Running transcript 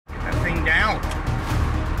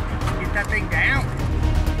that thing down.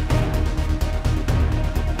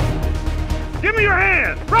 Give me your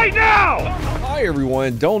hand, right now! Hi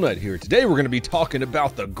everyone, Donut here. Today we're going to be talking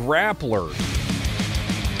about the grappler.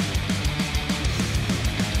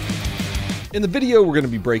 In the video we're going to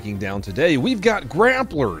be breaking down today, we've got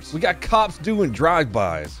grapplers, we got cops doing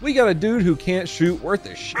drive-bys, we got a dude who can't shoot worth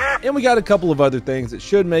a shit, and we got a couple of other things that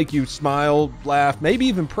should make you smile, laugh, maybe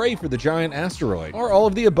even pray for the giant asteroid, or all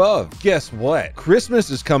of the above. Guess what? Christmas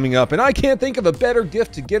is coming up, and I can't think of a better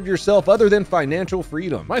gift to give yourself other than financial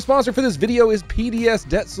freedom. My sponsor for this video is PDS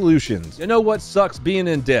Debt Solutions. You know what sucks being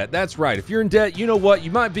in debt? That's right, if you're in debt, you know what?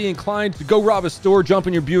 You might be inclined to go rob a store, jump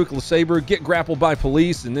in your Buick LeSabre, get grappled by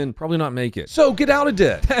police, and then probably not make it. So get out of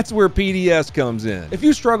debt. That's where PDS comes in. If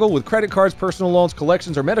you struggle with credit cards, personal loans,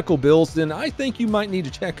 collections, or medical bills, then I think you might need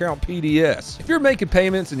to check out PDS. If you're making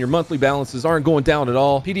payments and your monthly balances aren't going down at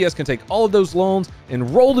all, PDS can take all of those loans and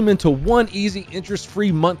roll them into one easy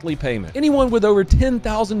interest-free monthly payment. Anyone with over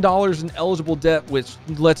 $10,000 in eligible debt, which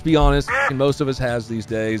let's be honest, most of us has these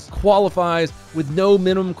days, qualifies with no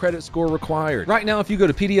minimum credit score required. Right now, if you go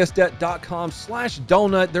to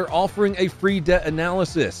pdsdebt.com/donut, they're offering a free debt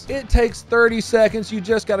analysis. It takes 30 seconds. You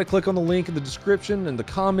just got to click on the link in the description and the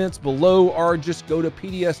comments below, or just go to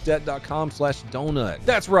pdsdebt.com/donut.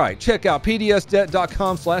 That's right. Check out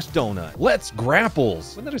pdsdebt.com/donut. Let's grapples.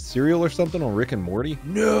 Wasn't that a cereal or something on Rick and Morty?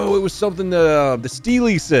 No, it was something the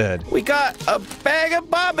Steely said. We got a bag of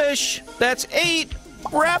bobbish. That's 8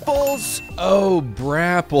 grapples. Oh,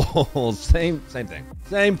 brapples. Same thing.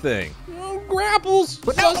 Same thing. Grapples!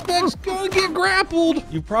 Suspect's gonna get grappled!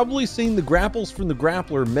 You've probably seen the grapples from the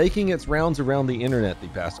grappler making its rounds around the internet the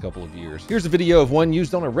past couple of years. Here's a video of one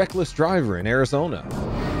used on a reckless driver in Arizona.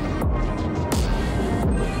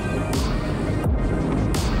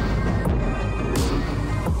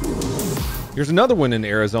 Here's another one in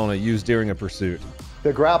Arizona used during a pursuit.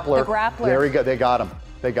 The grappler. The grappler. There we go. They got him.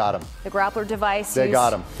 They got him. The grappler device. They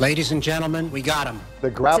got him. Ladies and gentlemen, we got him.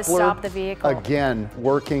 The grappler, to stop the vehicle. again,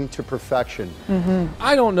 working to perfection.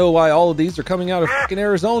 I don't know why all of these are coming out of fucking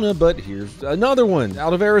Arizona, but here's another one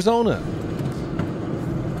out of Arizona.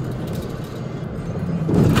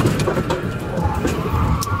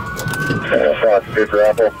 Good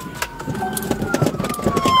grapple.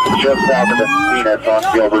 Just south of the scene at Von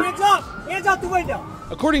Gilbert. Hands out the window.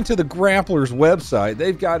 According to the Grappler's website,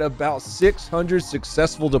 they've got about 600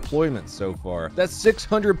 successful deployments so far. That's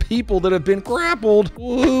 600 people that have been grappled.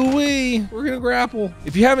 Woo-wee, we're gonna grapple.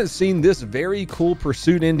 If you haven't seen this very cool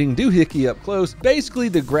pursuit-ending doohickey up close, basically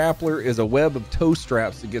the Grappler is a web of tow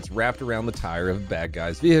straps that gets wrapped around the tire of a bad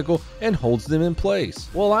guy's vehicle and holds them in place.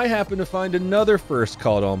 Well, I happen to find another first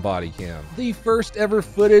caught on body cam. The first ever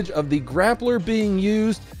footage of the Grappler being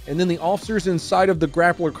used, and then the officers inside of the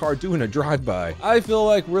Grappler car doing a drive-by. I feel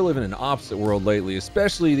like we're living in an opposite world lately,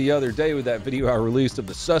 especially the other day with that video I released of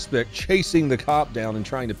the suspect chasing the cop down and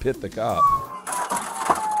trying to pit the cop.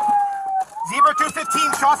 Zebra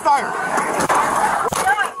 215, shots fired.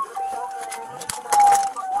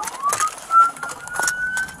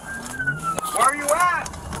 Where are you at?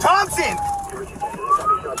 Thompson!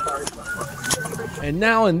 And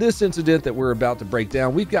now in this incident that we're about to break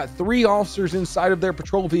down, we've got 3 officers inside of their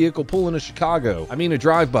patrol vehicle pulling a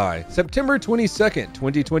drive-by. September 22nd,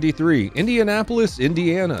 2023, Indianapolis,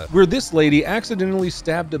 Indiana, where this lady accidentally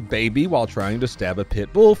stabbed a baby while trying to stab a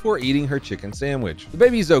pit bull for eating her chicken sandwich. The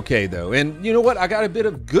baby's okay though, and you know what? I got a bit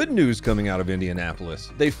of good news coming out of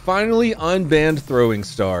Indianapolis. They finally unbanned throwing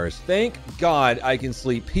stars. Thank God I can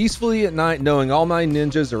sleep peacefully at night knowing all my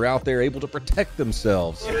ninjas are out there able to protect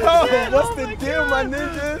themselves. Yo, what's the deal, my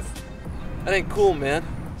ninjas? That ain't cool, man.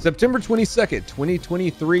 September 22nd,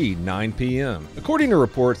 2023, 9 p.m. According to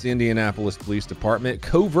reports, the Indianapolis Police Department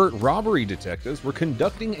covert robbery detectives were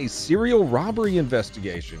conducting a serial robbery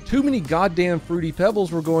investigation. Too many goddamn Fruity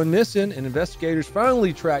Pebbles were going missing, and investigators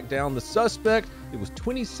finally tracked down the suspect. It was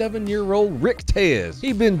 27-year-old Rick Tez.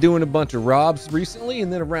 He'd been doing a bunch of robs recently,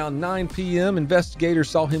 and then around 9 p.m., investigators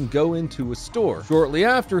saw him go into a store. Shortly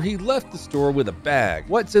after, he left the store with a bag.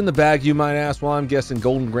 What's in the bag, you might ask? Well, I'm guessing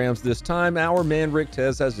Golden Grams this time. Our man Rick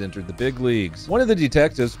Tez has entered the big leagues. One of the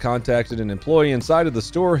detectives contacted an employee inside of the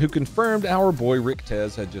store who confirmed our boy Rick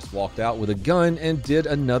Tez had just walked out with a gun and did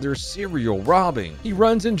another serial robbing. He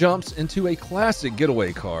runs and jumps into a classic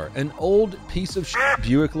getaway car, an old piece of shit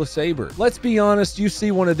Buick LeSabre. Let's be honest, honest, you see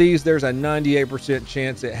one of these, there's a 98%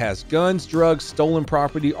 chance it has guns, drugs, stolen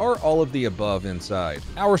property, or all of the above inside.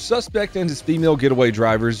 Our suspect and his female getaway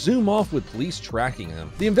drivers zoom off with police tracking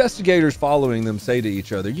them. The investigators following them say to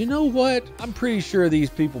each other, you know what? I'm pretty sure these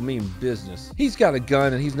people mean business. He's got a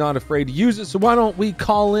gun and he's not afraid to use it, so why don't we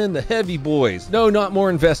call in the heavy boys? No, not more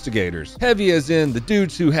investigators. Heavy as in the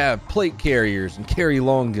dudes who have plate carriers and carry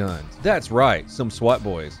long guns. That's right, some SWAT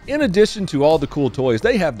boys. In addition to all the cool toys,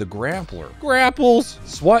 they have the grappler. Grapples!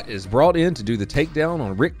 SWAT is brought in to do the takedown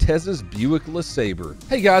on Rick Tez's Buick LeSabre.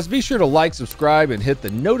 Hey guys, be sure to like, subscribe, and hit the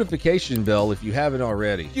notification bell if you haven't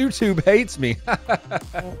already. YouTube hates me.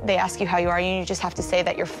 They ask you how you are, and you just have to say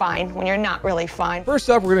that you're fine when you're not really fine. First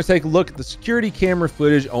up, we're going to take a look at the security camera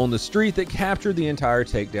footage on the street that captured the entire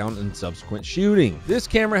takedown and subsequent shooting. This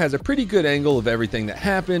camera has a pretty good angle of everything that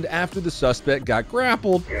happened after the suspect got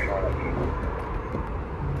grappled.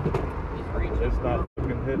 It's not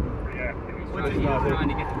fucking hitting. He's trying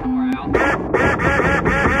to get the door out.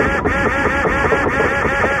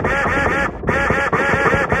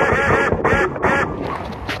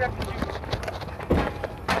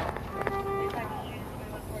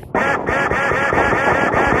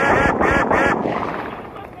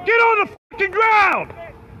 Get on the fucking ground!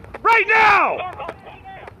 Right now!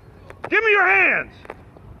 Give me your hands!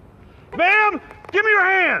 Ma'am, give me your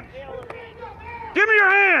hands! Give me your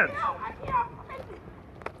hands!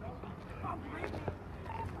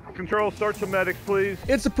 Control, start some medics, please.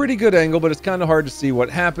 It's a pretty good angle, but it's kind of hard to see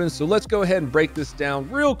what happens, so let's go ahead and break this down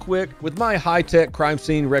real quick with my high-tech crime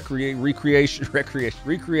scene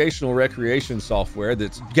recreational recreation software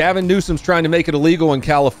that's Gavin Newsom's trying to make it illegal in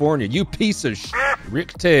California. You piece of shit.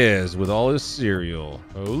 Rick Tez with all his cereal.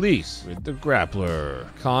 Elise with the grappler.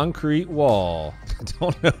 Concrete wall. I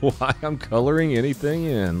don't know why I'm coloring anything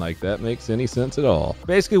in like that makes any sense at all.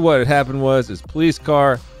 Basically what had happened was his police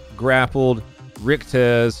car grappled Rick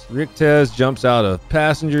Tez. Rick Tez jumps out of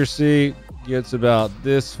passenger seat, gets about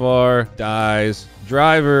this far, dies.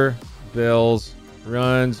 Driver bails,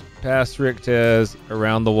 runs past Rick Tez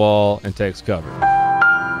around the wall and takes cover.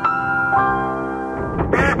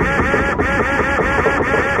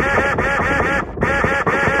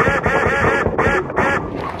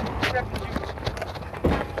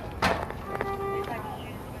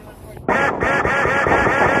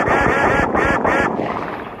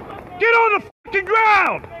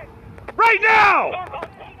 Ground! Right now!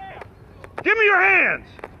 Give me your hands!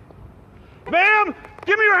 Ma'am,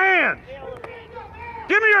 give me your hands!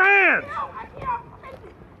 Give me your hands!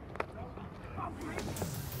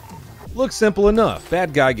 Looks simple enough.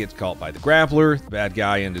 Bad guy gets caught by the grappler, the bad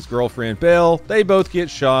guy and his girlfriend bail, they both get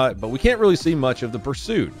shot, but we can't really see much of the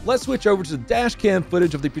pursuit. Let's switch over to the dash cam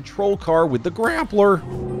footage of the patrol car with the grappler.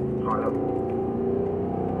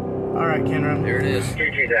 All right, Kenra. There it is.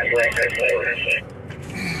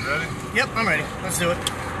 Ready? Yep, I'm ready. Let's do it.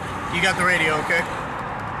 You got the radio, okay?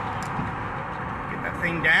 Get that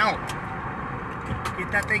thing down. Get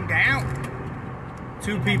that thing down.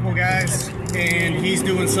 2 people, guys, and he's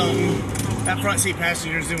doing something. That front seat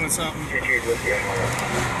passenger's doing something. He's reaching.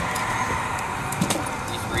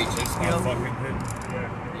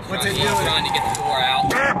 What's it He's doing? trying to get the door out.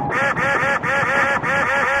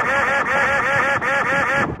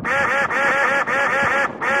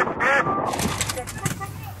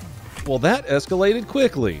 Well, that escalated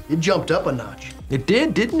quickly. It jumped up a notch. It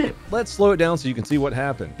did, didn't it? Let's slow it down so you can see what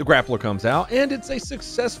happened. The grappler comes out, and it's a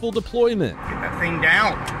successful deployment. Get that thing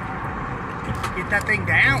down. Get that thing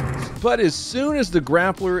down. But as soon as the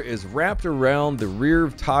grappler is wrapped around the rear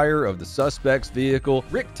tire of the suspect's vehicle,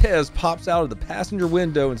 Rick Tez pops out of the passenger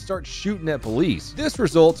window and starts shooting at police. This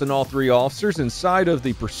results in all 3 officers inside of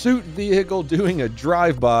the pursuit vehicle doing a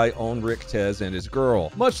drive-by on Rick Tez and his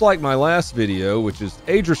girl. Much like my last video, which is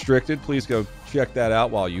age restricted, please go check that out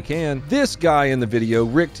while you can. This guy in the video,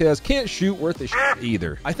 Rick Tez, can't shoot worth a shit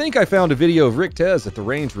either. I think I found a video of Rick Tez at the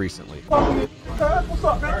range recently. What's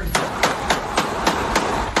up, man?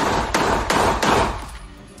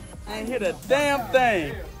 I ain't hit a damn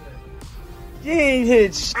thing. You ain't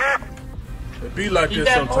hit shit. It be like this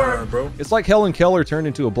sometimes, bro. It's like Helen Keller turned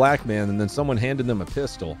into a black man and then someone handed them a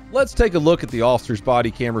pistol. Let's take a look at the officer's body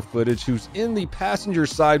camera footage who's in the passenger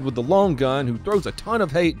side with the long gun who throws a ton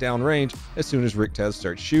of hate downrange as soon as Rick Tez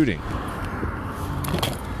starts shooting.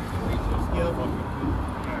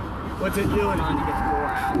 What's it doing? Trying to get the door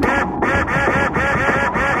out.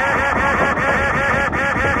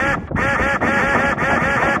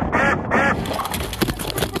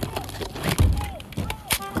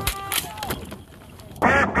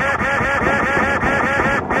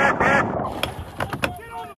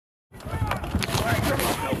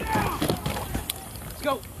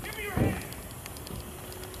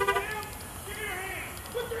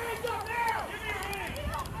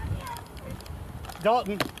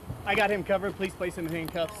 Dalton, I got him covered. Please place him in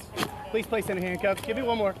handcuffs. Please place him in handcuffs. Give me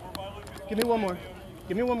one more. Give me one more.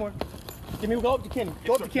 Give me one more. Go up to Kenny.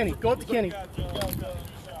 Go up to Kenny. Go up to Kenny.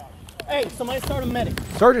 Hey, somebody start a medic.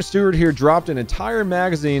 Sergeant Stewart here dropped an entire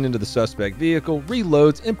magazine into the suspect vehicle,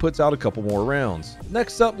 reloads, and puts out a couple more rounds.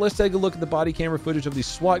 Next up, let's take a look at the body camera footage of the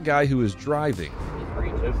SWAT guy who is driving.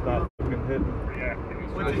 It's not fucking hitting. Yeah.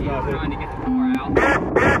 He's trying to get the door out.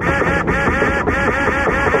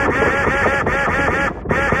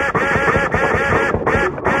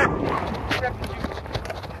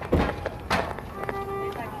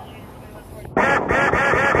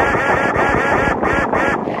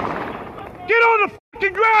 Get on the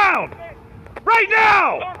fucking ground! Right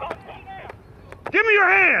now! Give me your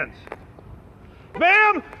hands!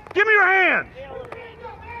 Ma'am, give me your hands!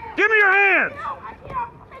 Give me your hands!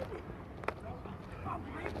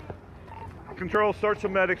 Control, start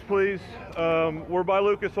some medics, please. We're by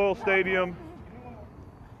Lucas Oil Stadium.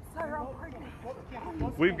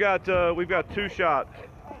 We've got 2 shots.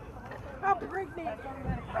 I'm pregnant.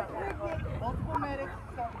 Multiple medics.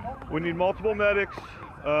 We need multiple medics.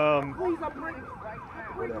 Please, I'm pregnant.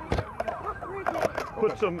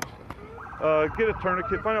 Put some, get a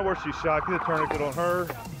tourniquet, find out where she's shot, get a tourniquet on her.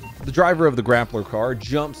 The driver of the grappler car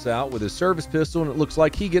jumps out with his service pistol, and it looks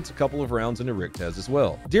like he gets a couple of rounds into Rick Tez as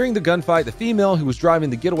well. During the gunfight, the female who was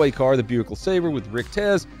driving the getaway car, the Buick LeSabre with Rick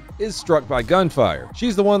Tez, is struck by gunfire.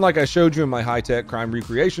 She's the one, like I showed you in my high-tech crime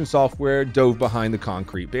recreation software, dove behind the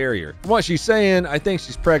concrete barrier. From what she's saying, I think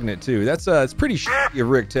she's pregnant too. It's pretty shitty of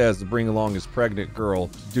Rick Tez to bring along his pregnant girl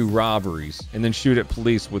to do robberies and then shoot at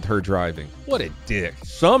police with her driving. What a dick.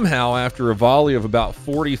 Somehow, after a volley of about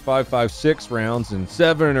 40 5.56 rounds and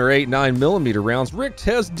 7 or 8 9mm rounds, Rick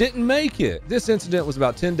Tez didn't make it. This incident was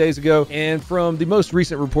about 10 days ago, and from the most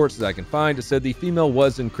recent reports that I can find, it said the female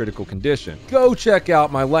was in critical condition. Go check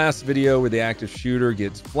out my last video where the active shooter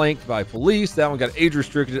gets flanked by police. That one got age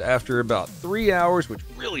restricted after about 3 hours, which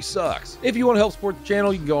really sucks. If you want to help support the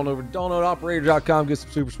channel, you can go on over to donutoperator.com, get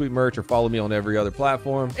some super sweet merch, or follow me on every other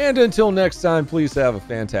platform. And until next time, please have a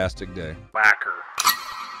fantastic day. Whack.